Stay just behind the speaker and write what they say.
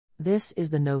This is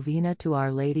the Novena to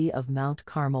Our Lady of Mount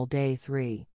Carmel, Day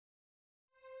 3.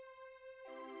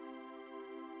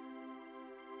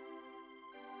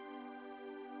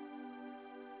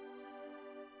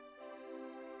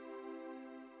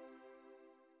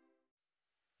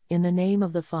 In the name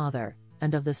of the Father,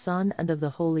 and of the Son, and of the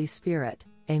Holy Spirit,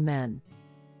 Amen.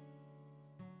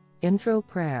 Intro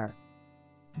Prayer.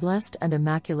 Blessed and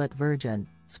Immaculate Virgin,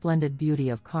 splendid beauty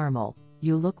of Carmel,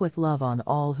 you look with love on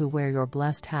all who wear your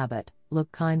blessed habit,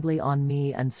 look kindly on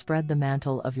me and spread the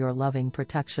mantle of your loving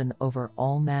protection over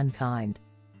all mankind.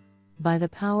 By the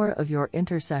power of your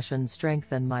intercession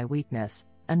strengthen my weakness,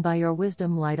 and by your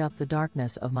wisdom light up the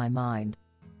darkness of my mind.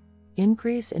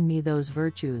 Increase in me those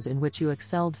virtues in which you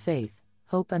excelled: faith,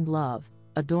 hope and love.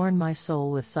 Adorn my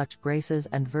soul with such graces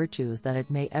and virtues that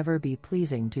it may ever be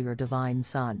pleasing to your divine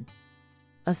Son.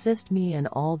 Assist me in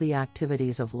all the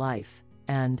activities of life,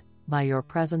 and, by your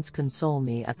presence, console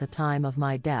me at the time of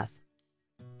my death.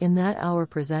 In that hour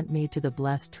present me to the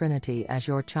blessed Trinity as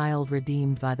your child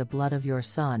redeemed by the blood of your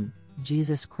Son,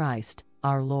 Jesus Christ,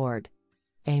 our Lord.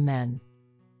 Amen.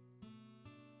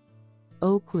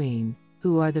 O Queen,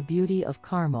 who are the beauty of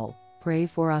Carmel, pray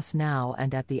for us now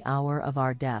and at the hour of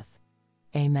our death.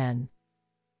 Amen.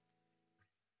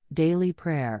 Daily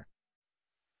Prayer.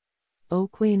 O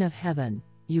Queen of Heaven,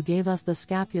 you gave us the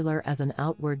scapular as an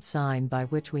outward sign by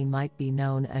which we might be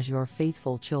known as your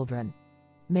faithful children.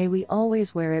 May we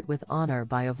always wear it with honor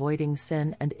by avoiding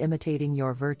sin and imitating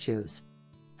your virtues.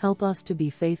 Help us to be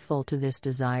faithful to this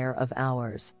desire of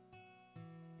ours.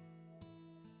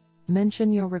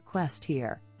 Mention your request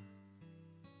here.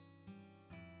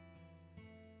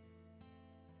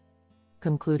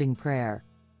 Concluding Prayer.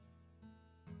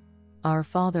 Our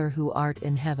Father who art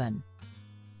in heaven,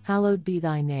 hallowed be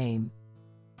thy name.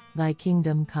 Thy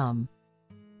kingdom come.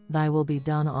 Thy will be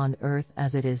done on earth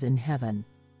as it is in heaven.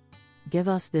 Give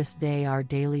us this day our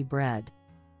daily bread.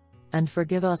 And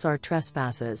forgive us our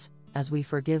trespasses, as we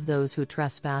forgive those who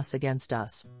trespass against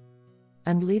us.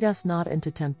 And lead us not into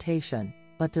temptation,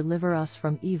 but deliver us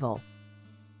from evil.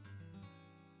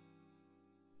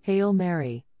 Hail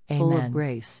Mary, full of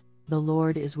grace, the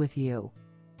Lord is with you.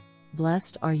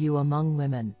 Blessed are you among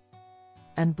women.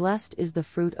 And blessed is the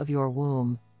fruit of your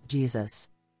womb, Jesus.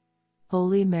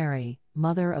 Holy Mary,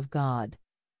 Mother of God,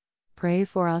 pray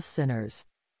for us sinners,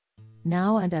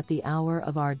 now and at the hour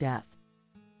of our death.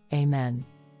 Amen.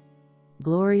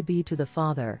 Glory be to the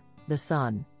Father, the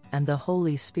Son, and the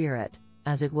Holy Spirit,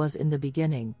 as it was in the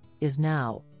beginning, is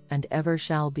now, and ever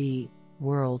shall be,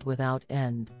 world without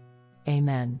end.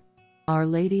 Amen. Our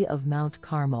Lady of Mount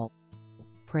Carmel,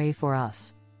 pray for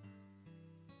us.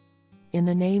 In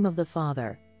the name of the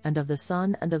Father, and of the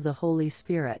Son, and of the Holy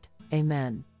Spirit,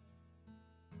 Amen.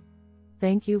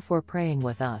 Thank you for praying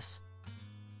with us.